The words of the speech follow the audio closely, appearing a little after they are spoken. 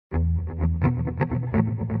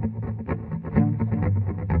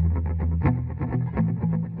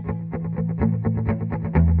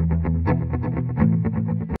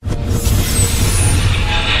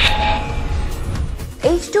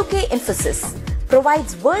H2K Infosys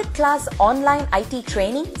provides world-class online IT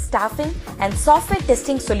training, staffing, and software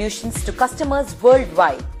testing solutions to customers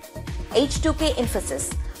worldwide. H2K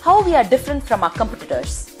Infosys, how we are different from our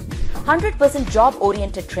competitors. 100%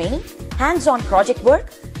 job-oriented training, hands-on project work,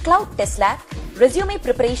 cloud test lab, resume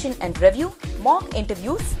preparation and review, mock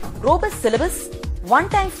interviews, robust syllabus,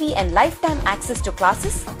 one-time fee and lifetime access to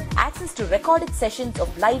classes, access to recorded sessions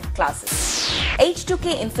of live classes.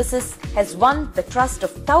 H2K Infosys has won the trust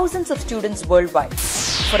of thousands of students worldwide.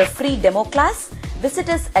 For a free demo class, visit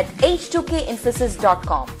us at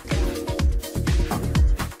h2kinfosys.com.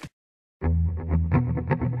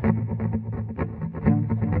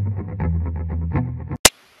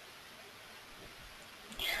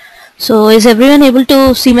 So is everyone able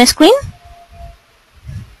to see my screen?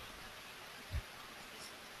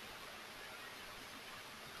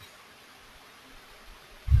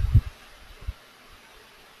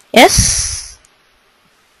 Yes?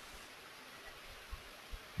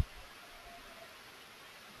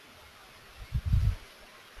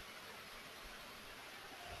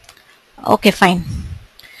 Okay, fine.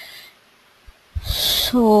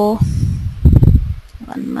 So,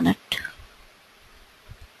 1 minute.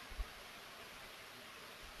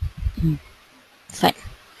 Fine.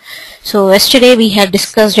 So yesterday we had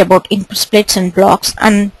discussed about input splits and blocks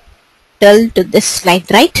until to this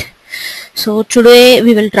slide, right? So today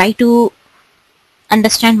we will try to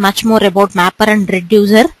understand much more about mapper and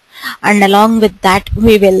reducer, and along with that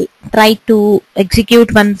we will try to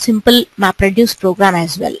execute one simple MapReduce program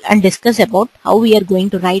as well, and discuss about how we are going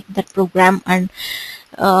to write that program and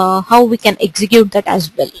how we can execute that as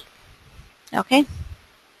well. Okay.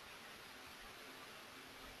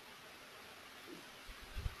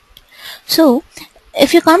 So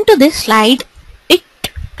if you come to this slide, it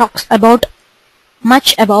talks about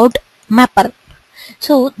much about mapper.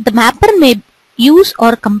 So the mapper may use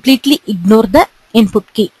or completely ignore the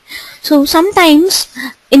input key. So sometimes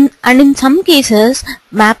in some cases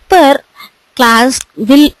mapper class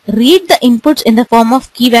will read the inputs in the form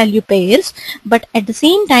of key value pairs, but at the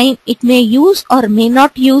same time it may use or may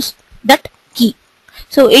not use that key.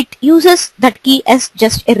 So it uses that key as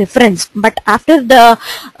just a reference, but after the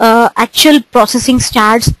actual processing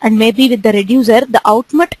starts and maybe with the reducer, the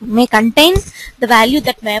output may contain the value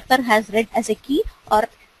that mapper has read as a key, or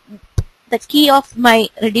the key of my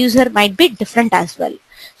reducer might be different as well.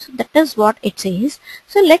 So that is what it says.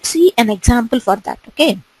 So let's see an example for that.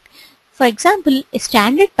 Okay. For example, a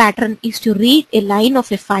standard pattern is to read a line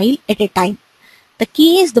of a file at a time. The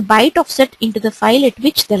key is the byte offset into the file at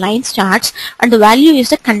which the line starts, and the value is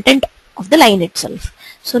the content of the line itself.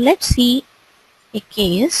 So let's see a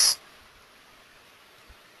case.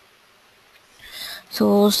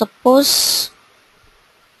 So suppose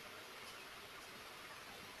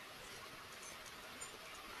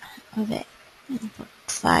the input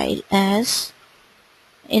file as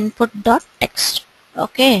input.txt.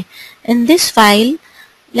 Okay, in this file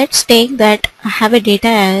let's take that I have a data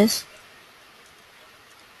as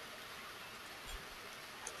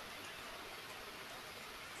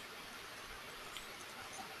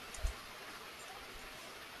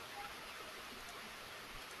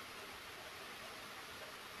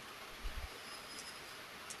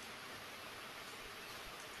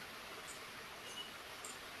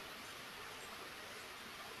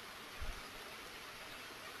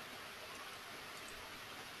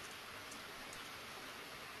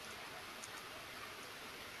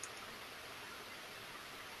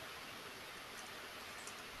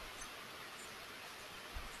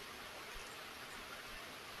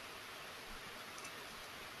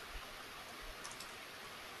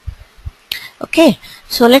okay.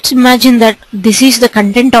 So let's imagine that this is the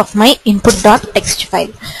content of my input.txt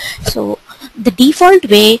file. So the default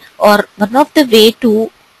way, or one of the way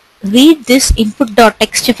to read this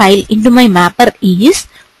input.txt file into my mapper is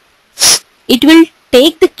it will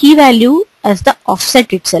take the key value as the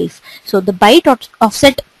offset itself. So the byte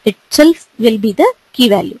offset itself will be the key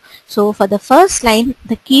value. So for the first line,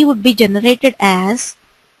 the key would be generated as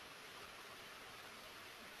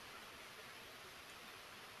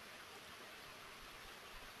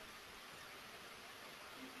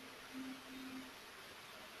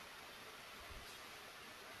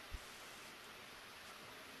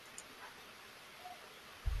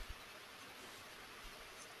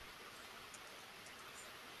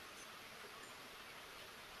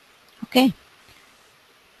okay.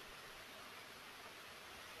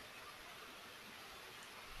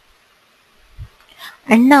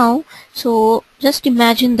 And now, so just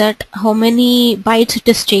imagine that how many bytes it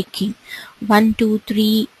is taking. 1, 2,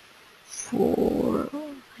 3, 4,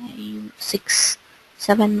 5, 6,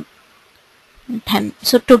 7, 10.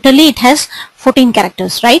 So totally it has 14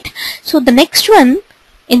 characters, right? So the next one,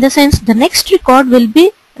 in the sense, the next record will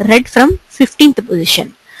be read from 15th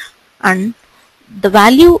position, and the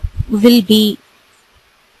value will be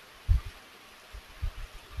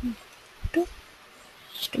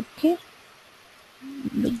H2K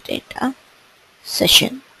big data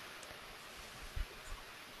session.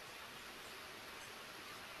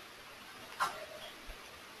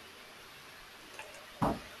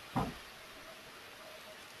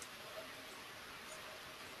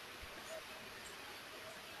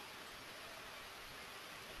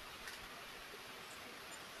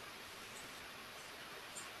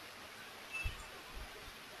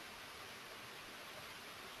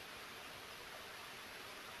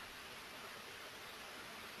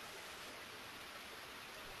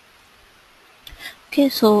 Okay,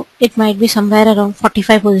 so it might be somewhere around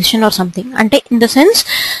 45 position or something. And in the sense,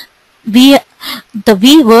 the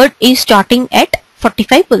V word is starting at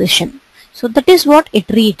 45 position. So that is what it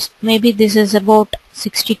reads. Maybe this is about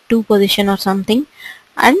 62 position or something,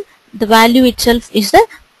 and the value itself is the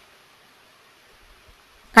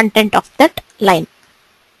content of that line.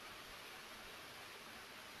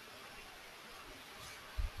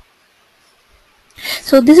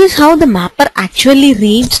 So this is how the mapper actually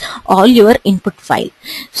reads all your input file.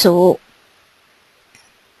 So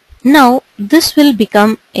now this will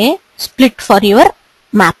become a split for your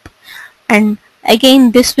map, and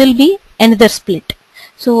again this will be another split.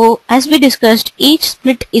 So as we discussed, each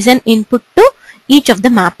split is an input to each of the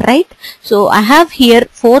map, right? So I have here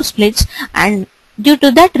 4 splits, and due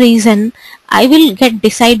to that reason I will get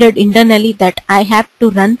decided internally that I have to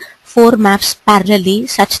run 4 maps parallelly,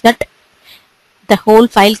 such that the whole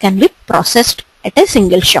file can be processed at a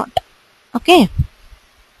single shot. Okay.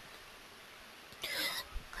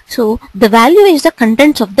 So the value is the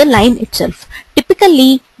contents of the line itself.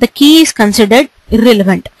 Typically the key is considered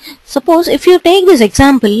irrelevant. Suppose if you take this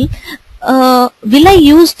example, will I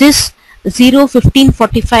use this 0, 15,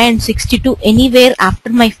 45 and 62 anywhere after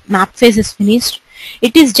my map phase is finished?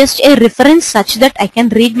 It is just a reference such that I can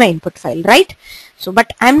read my input file, right? So,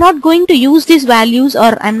 but I'm not going to use these values,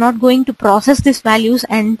 or I'm not going to process these values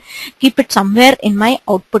and keep it somewhere in my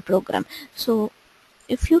output program. So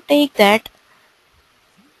if you take that,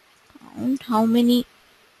 count how many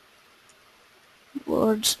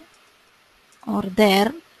words are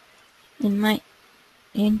there in my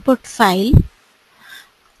input file.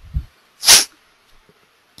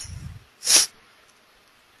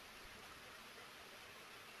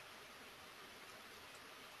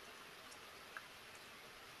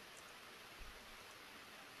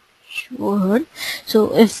 Sure.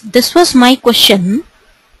 So if this was my question,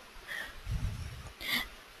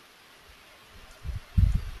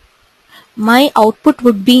 my output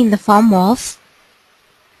would be in the form of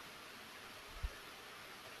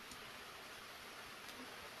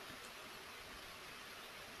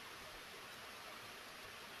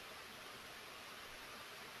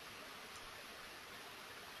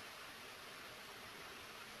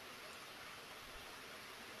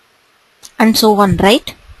and so on,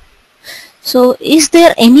 right? So is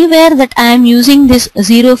there anywhere that I am using this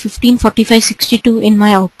 0, 15, 45, 62 in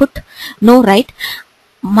my output? No, right?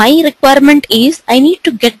 My requirement is I need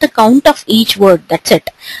to get the count of each word. That's it.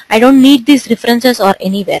 I don't need these references or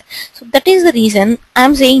anywhere. So that is the reason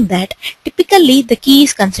I'm saying that typically the key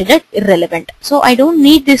is considered irrelevant. So I don't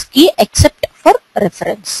need this key except for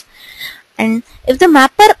reference. And if the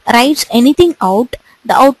mapper writes anything out,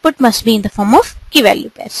 the output must be in the form of key value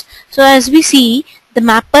pairs. So as we see, the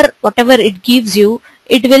mapper, whatever it gives you,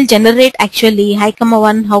 it will generate actually hi,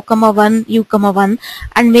 1, how, 1, u, 1,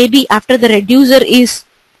 and maybe after the reducer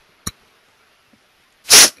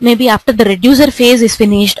phase is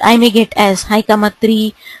finished, I may get as hi,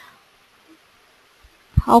 3,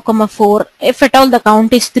 how, 4, if at all the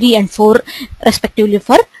count is 3 and 4 respectively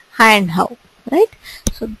for hi and how, right?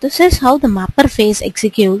 So this is how the mapper phase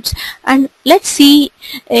executes, and let's see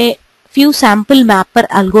a few sample mapper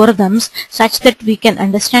algorithms such that we can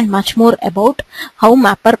understand much more about how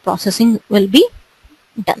mapper processing will be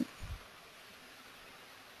done.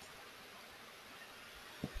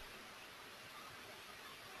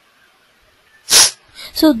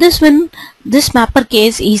 So this mapper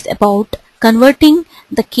case is about converting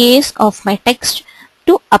the case of my text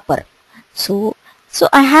to upper. So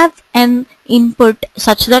I have an input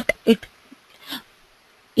such that it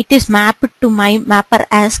is mapped to my mapper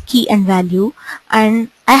as key and value, and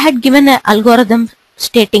I had given an algorithm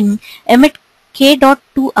stating emit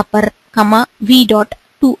k.to upper, v dot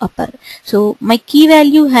to upper. So my key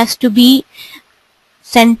value has to be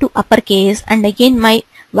sent to uppercase, and again my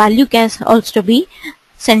value has also to be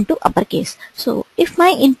send to uppercase. So if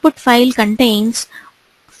my input file contains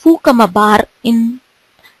foo comma bar in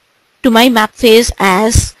to my map phase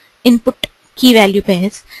as input key value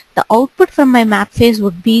pairs, the output from my map phase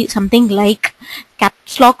would be something like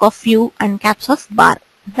caps lock of foo and caps of bar,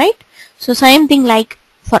 right? So same thing like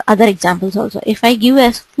for other examples also. If I give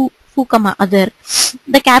as foo comma other,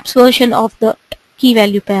 the caps version of the key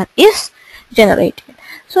value pair is generated.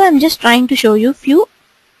 So I'm just trying to show you few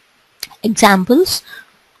examples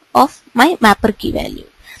of my mapper key value.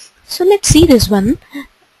 So let's see this one.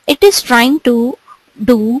 It is trying to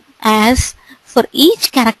do as for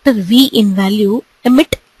each character v in value,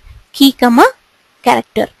 emit key comma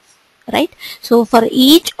character, right? So for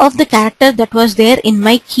each of the character that was there in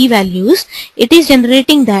my key values, it is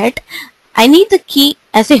generating that I need the key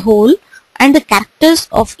as a whole and the characters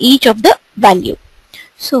of each of the value.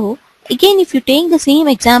 So again, if you take the same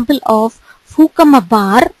example of foo comma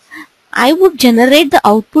bar, I would generate the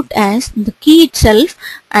output as the key itself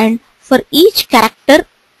and for each character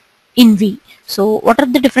in V. So what are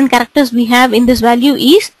the different characters we have in this value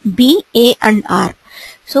is B, A and R.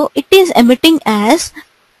 So it is emitting as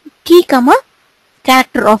key comma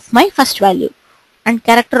character of my first value and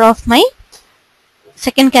character of my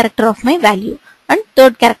second character of my value and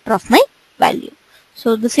third character of my value.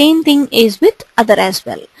 So the same thing is with other as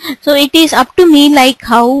well. So it is up to me like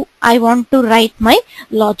how I want to write my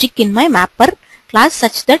logic in my mapper class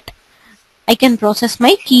such that I can process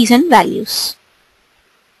my keys and values.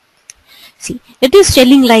 See, it is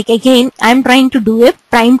telling like again I am trying to do a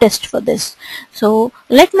prime test for this. So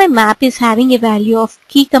let my map is having a value of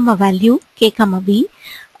key comma value k comma v,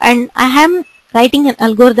 and I am writing an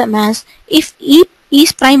algorithm as if E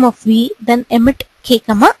is prime of v, then emit k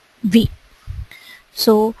comma v.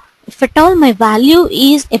 So if at all my value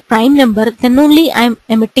is a prime number, then only I am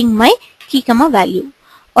emitting my key comma value,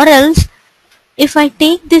 or else if I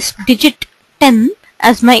take this digit 10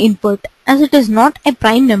 as my input, as it is not a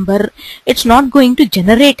prime number, it's not going to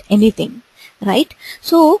generate anything, right?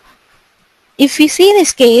 So if we see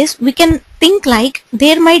this case, we can think like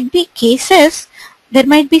there might be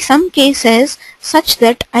some cases such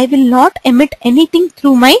that I will not emit anything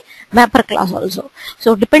through my mapper class also.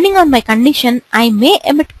 So depending on my condition, I may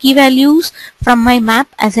emit key values from my map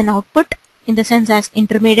as an output, in the sense as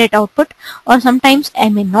intermediate output, or sometimes I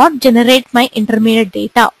may not generate my intermediate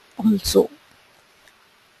data also.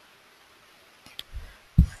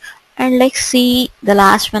 And let's see the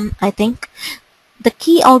last one. I think the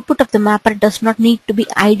key output of the mapper does not need to be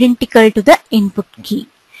identical to the input key.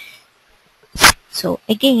 So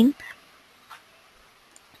again,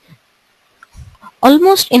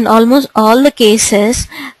 in almost all the cases,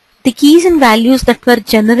 the keys and values that were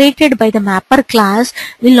generated by the mapper class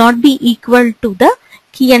will not be equal to the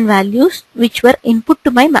key and values which were input to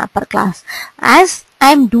my mapper class. As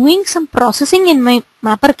I am doing some processing in my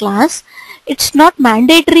mapper class, it's not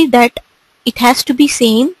mandatory that it has to be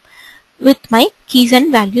same with my keys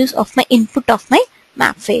and values of my input of my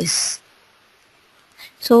map phase.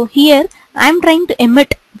 So here I am trying to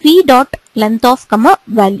emit v dot length of comma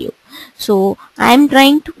value. So I am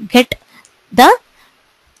trying to get the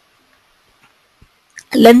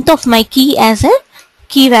length of my key as a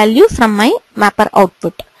key value from my mapper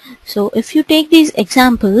output. So if you take these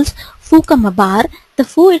examples, foo comma bar, the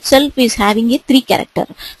foo itself is having a 3 character.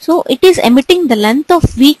 So it is emitting the length of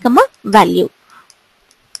v comma value.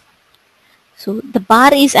 So the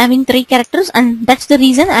bar is having 3 characters, and that's the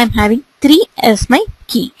reason I am having 3 as my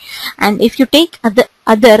key. And if you take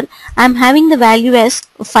other, I am having the value as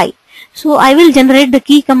 5. So I will generate the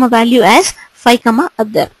key comma value as 5 comma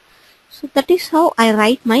other. So that is how I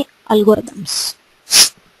write my algorithms.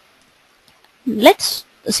 Let's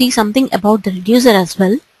see something about the reducer as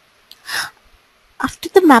well. After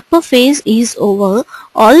the mapper phase is over,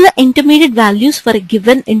 all the intermediate values for a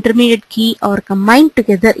given intermediate key are combined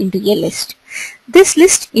together into a list. This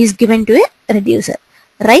list is given to a reducer,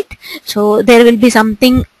 right? So there will be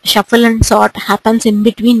something shuffle and sort happens in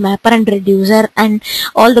between mapper and reducer, and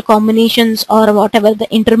all the combinations or whatever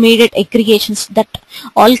the intermediate aggregations that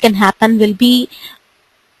all can happen will be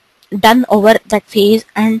done over that phase,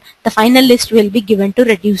 and the final list will be given to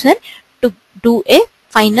reducer to do a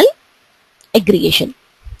final aggregation.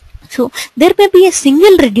 So there may be a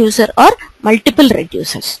single reducer or multiple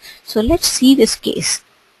reducers. So let's see this case.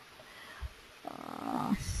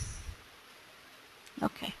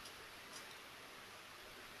 Okay.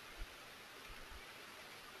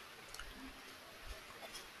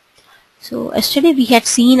 So yesterday we had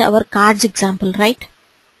seen our cards example, right?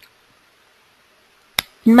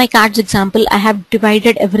 In my cards example, I have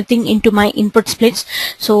divided everything into my input splits.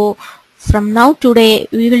 So from now today,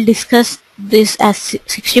 we will discuss this as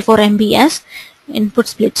 64 MB as input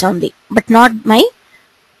splits only, but not my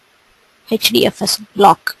HDFS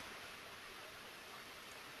block.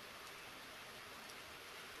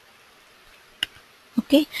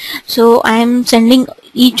 Okay, so I am sending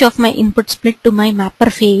each of my input split to my mapper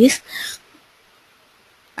phase,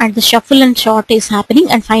 and the shuffle and sort is happening,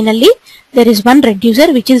 and finally there is one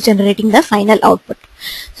reducer which is generating the final output.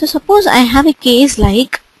 So suppose I have a case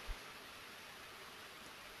like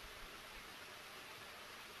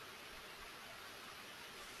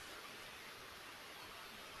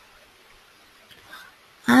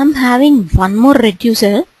I am having one more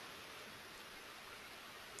reducer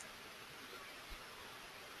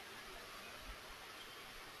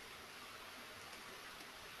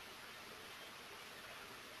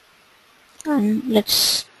and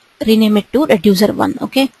let's rename it to reducer 1.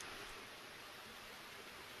 Okay,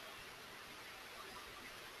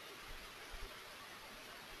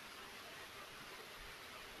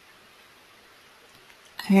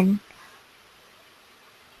 and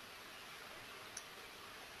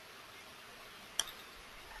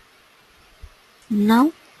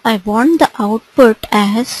now I want the output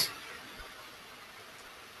as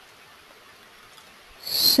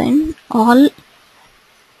send all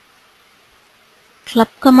club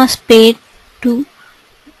comma spade to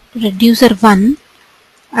reducer 1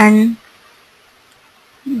 and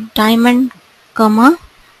diamond comma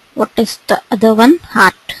what is the other one,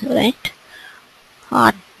 heart, right?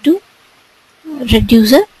 Heart to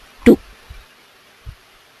reducer 2.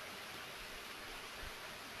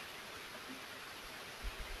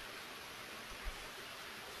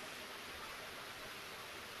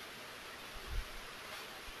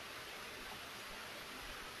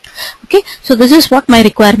 Okay, so this is what my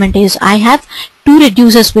requirement is. I have two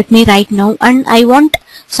reducers with me right now, and I want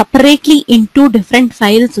separately in two different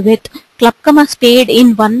files with club comma spade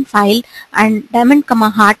in one file and diamond comma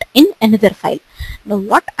heart in another file. Now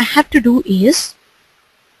what I have to do is,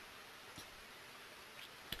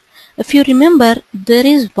 if you remember, there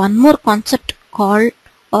is one more concept called,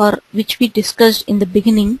 or which we discussed in the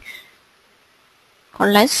beginning,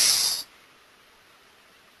 called as,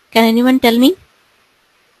 can anyone tell me?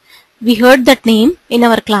 We heard that name in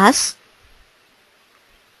our class.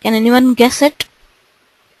 Can anyone guess it?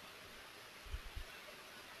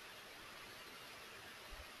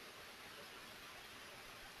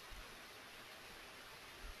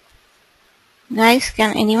 Guys,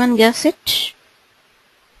 can anyone guess it?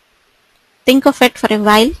 Think of it for a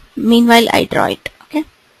while. Meanwhile, I draw it. Okay.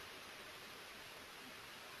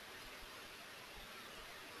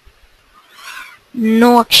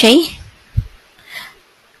 No, Akshay.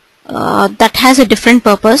 That has a different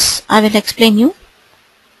purpose. I will explain you.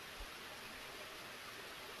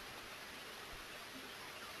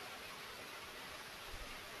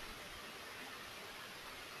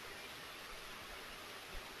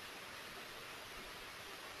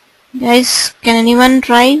 Guys, can anyone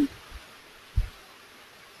try?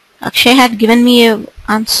 Akshay had given me a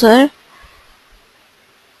answer.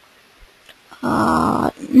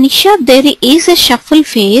 Nisha, there is a shuffle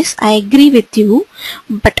phase. I agree with you.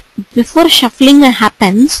 But before shuffling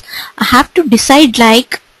happens, I have to decide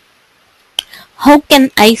like, how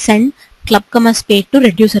can I send club comma spade to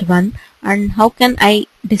reducer 1, and how can I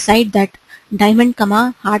decide that diamond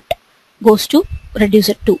comma heart goes to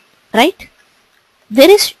reducer 2, right? There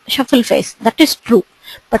is shuffle phase, that is true,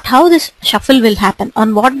 but how this shuffle will happen,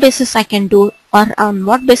 on what basis I can do, or on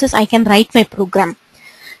what basis I can write my program?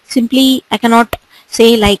 Simply I cannot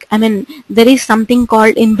say like, there is something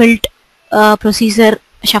called inbuilt procedure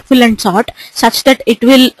shuffle and sort, such that it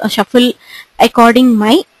will shuffle according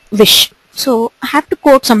my wish. So I have to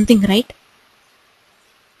code something, right?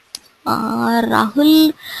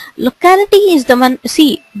 Rahul, locality is the one.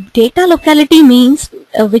 See, data locality means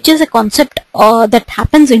which is a concept that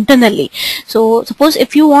happens internally. So suppose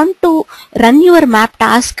if you want to run your map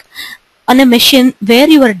task on a machine where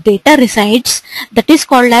your data resides, that is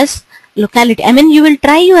called as locality. You will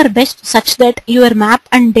try your best such that your map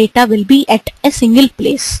and data will be at a single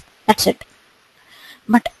place. That's it.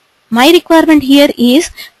 But my requirement here is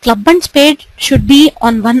club and spade should be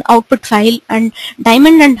on one output file and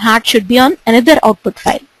diamond and heart should be on another output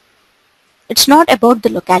file. It's not about the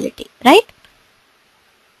locality, right?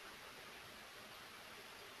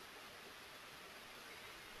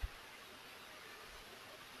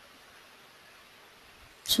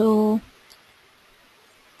 So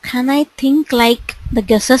can I think like the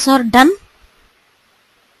guesses are done?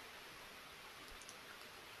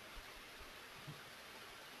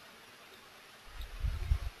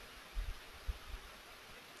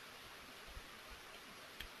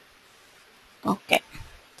 Okay,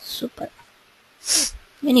 super.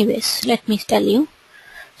 Anyways, let me tell you.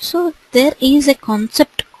 So there is a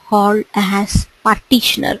concept called as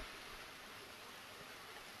partitioner.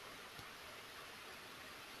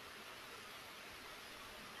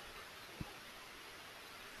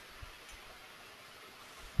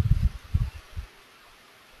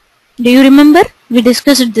 Do you remember? We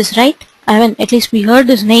discussed this, right? I mean, at least we heard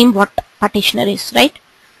this name, what partitioner is, right?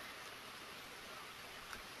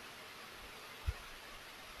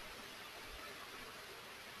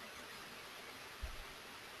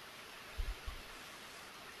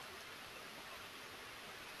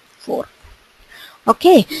 Four.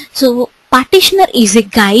 Okay, so partitioner is a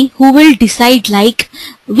guy who will decide like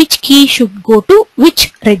which key should go to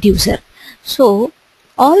which reducer. So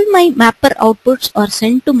all my mapper outputs are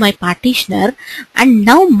sent to my partitioner, and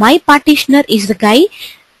now my partitioner is the guy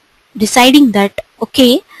deciding that,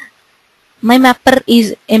 okay, my mapper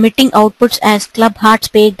is emitting outputs as club, heart,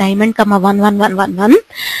 spade, diamond, comma 11111.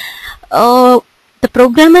 The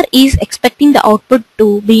programmer is expecting the output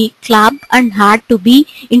to be club and heart to be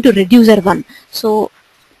into reducer 1. So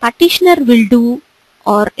partitioner will do,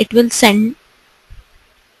 or it will send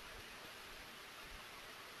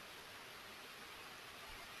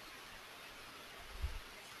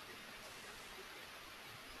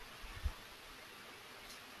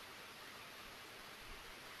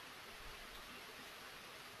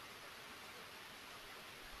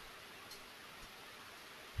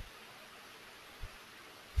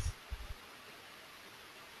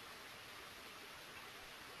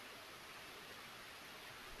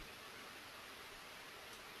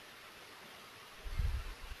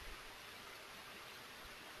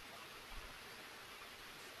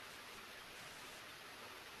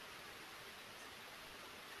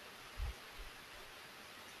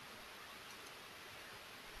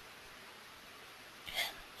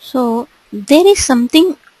so there is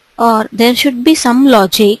something, or there should be some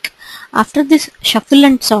logic after this shuffle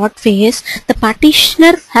and sort phase. The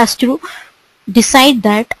partitioner has to decide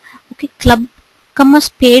that, okay, club comma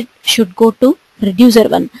spade should go to reducer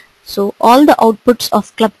 1. So all the outputs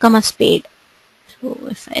of club comma spade. So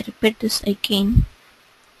if I repeat this again,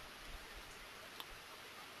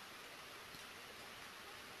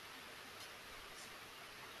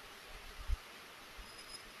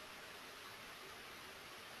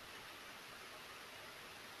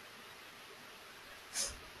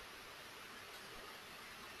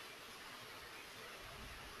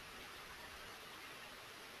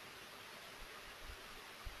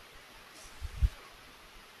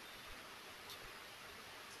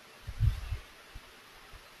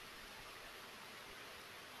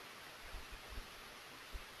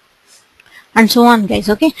 and so on, guys.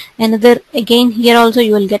 Okay, another, again here also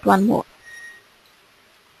you will get one more.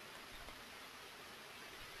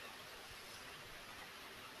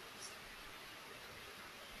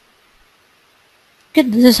 Okay,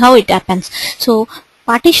 this is how it happens. So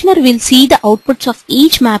partitioner will see the outputs of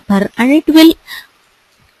each mapper, and it will,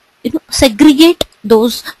 segregate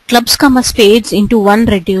those clubs comma spades into one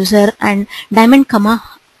reducer and diamond comma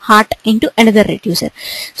heart into another reducer.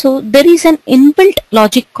 So there is an inbuilt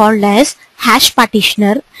logic called as hash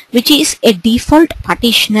partitioner, which is a default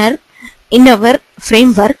partitioner in our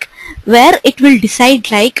framework, where it will decide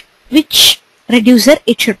like which reducer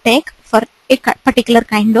it should take for a particular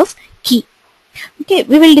kind of key. Okay,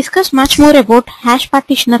 we will discuss much more about hash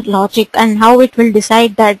partitioner logic and how it will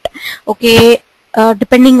decide that, okay,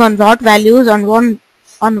 depending on what values,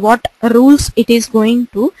 on what rules it is going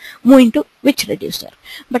to move into which reducer.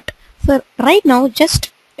 But for right now,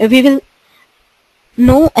 just we will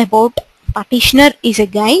know about partitioner is a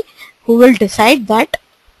guy who will decide that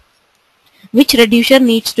which reducer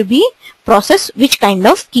needs to be processed which kind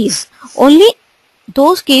of keys. Only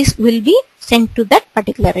those keys will be sent to that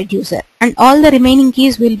particular reducer, and all the remaining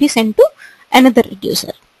keys will be sent to another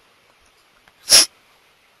reducer.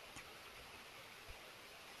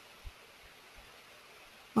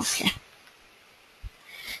 Okay.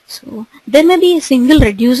 So there may be a single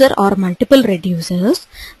reducer or multiple reducers.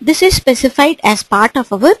 This is specified as part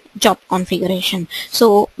of our job configuration.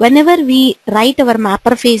 So whenever we write our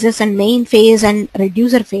mapper phases and main phase and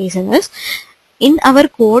reducer phases in our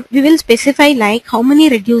code, we will specify like how many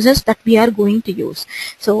reducers that we are going to use.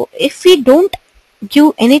 So if we don't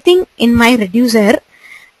give anything in my reducer,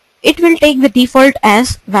 it will take the default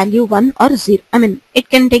as value 1 or 0. I mean, it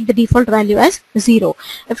can take the default value as 0.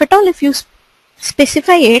 If at all, if you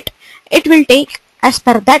specify it, it will take as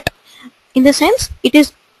per that. In the sense, it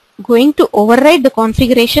is going to override the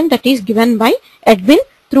configuration that is given by admin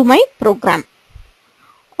through my program.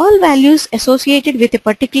 All values associated with a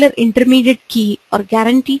particular intermediate key are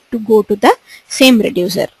guaranteed to go to the same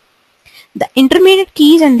reducer. The intermediate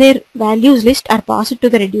keys and their values list are passed to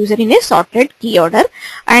the reducer in a sorted key order,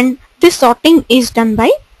 and this sorting is done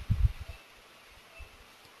by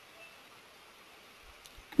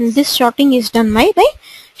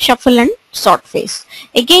shuffle and sort phase.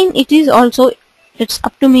 Again, it's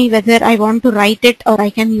up to me whether I want to write it or I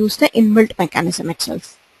can use the inbuilt mechanism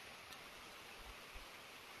itself.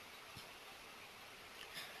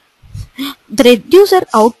 The reducer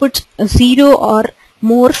outputs 0 or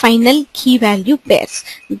more final key value pairs.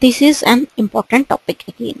 This is an important topic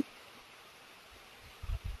again.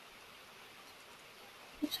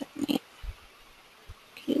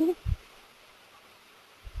 Q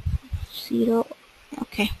 0.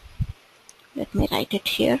 Okay, let me write it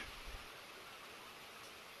here.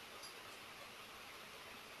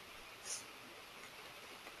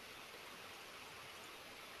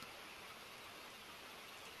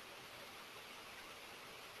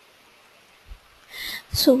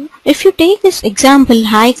 So if you take this example,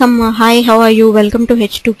 hi, how are you? Welcome to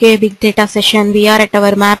H2K Big Data session. We are at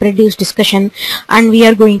our map reduce discussion and we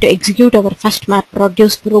are going to execute our first map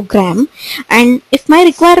reduce program. And if my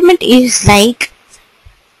requirement is like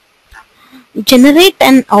generate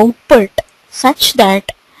an output such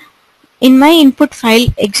that in my input file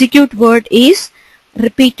execute word is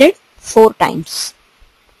repeated 4 times.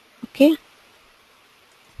 Okay.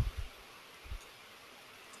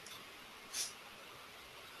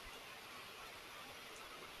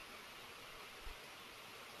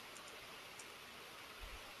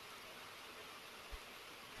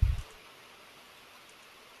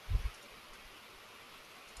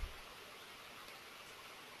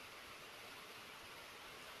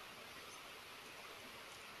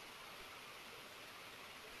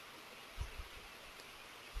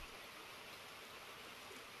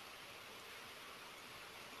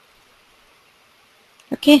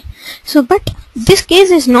 Okay, so but this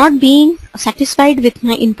case is not being satisfied with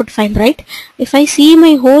my input file, right? If I see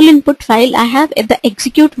my whole input file, I have the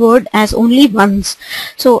execute word as only once.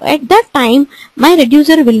 So at that time, my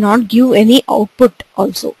reducer will not give any output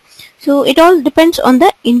also. So it all depends on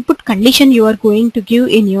the input condition you are going to give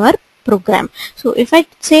in your program. So if I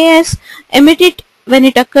say as emit it when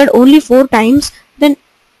it occurred only 4 times, then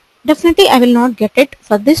definitely I will not get it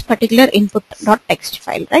for this particular input.txt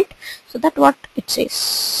file, right? So that's what it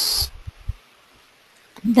says.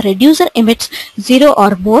 The reducer emits 0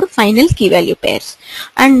 or more final key value pairs,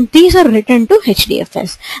 and these are written to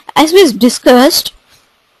HDFS. As we discussed,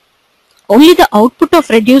 only the output of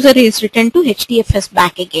reducer is written to HDFS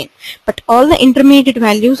back again, but all the intermediate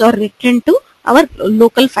values are written to our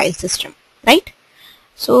local file system, right?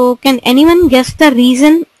 So can anyone guess the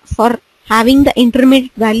reason for having the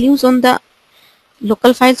intermediate values on the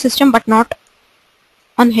local file system but not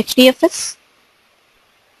on HDFS?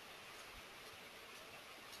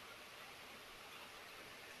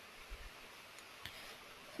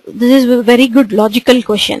 This is a very good logical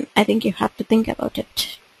question. I think you have to think about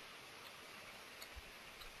it.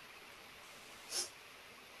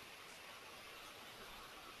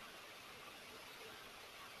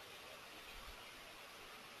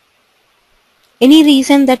 Any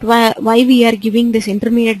reason that why we are giving this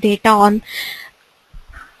intermediate data on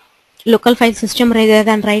local file system rather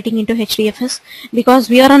than writing into HDFS? Because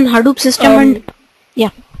we are on Hadoop system and yeah.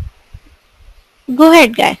 Go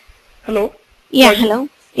ahead, guy. Hello. Yeah. Hello.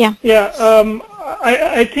 Yeah. Yeah.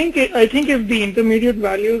 I think if the intermediate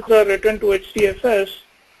values are written to HDFS,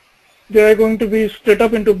 they are going to be split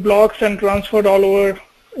up into blocks and transferred all over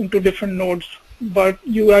into different nodes. But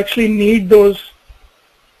you actually need those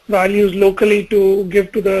values locally to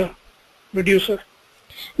give to the reducer.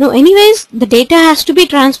 No, anyways, the data has to be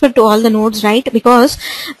transferred to all the nodes, right? Because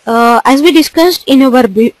as we discussed in our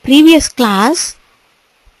previous class,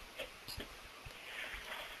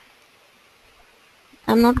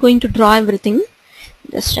 I'm not going to draw everything,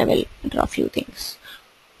 just I will draw a few things.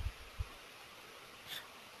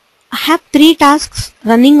 I have 3 tasks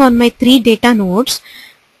running on my 3 data nodes.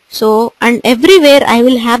 So, and everywhere I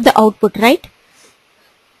will have the output, right?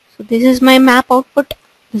 So this is my map output,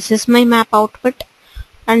 this is my map output,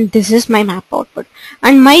 and this is my map output.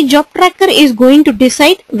 And my job tracker is going to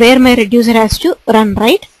decide where my reducer has to run,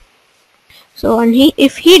 right? So, and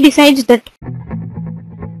if he decides that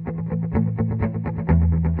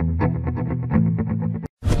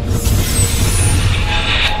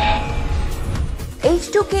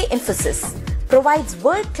H2K Infosys provides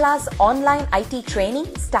world-class online IT training,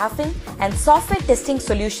 staffing, and software testing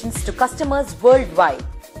solutions to customers worldwide.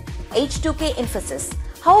 H2K Infosys,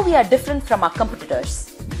 how we are different from our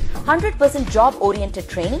competitors. 100% job-oriented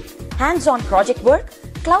training, hands-on project work,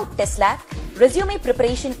 cloud test lab, resume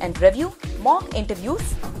preparation and review, mock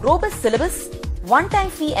interviews, robust syllabus, one-time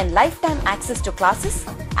fee and lifetime access to classes,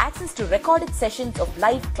 access to recorded sessions of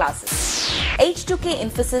live classes. H2K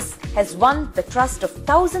Infosys has won the trust of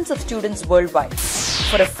thousands of students worldwide.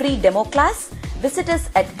 For a free demo class, visit us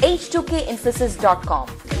at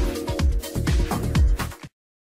h2kinfosys.com.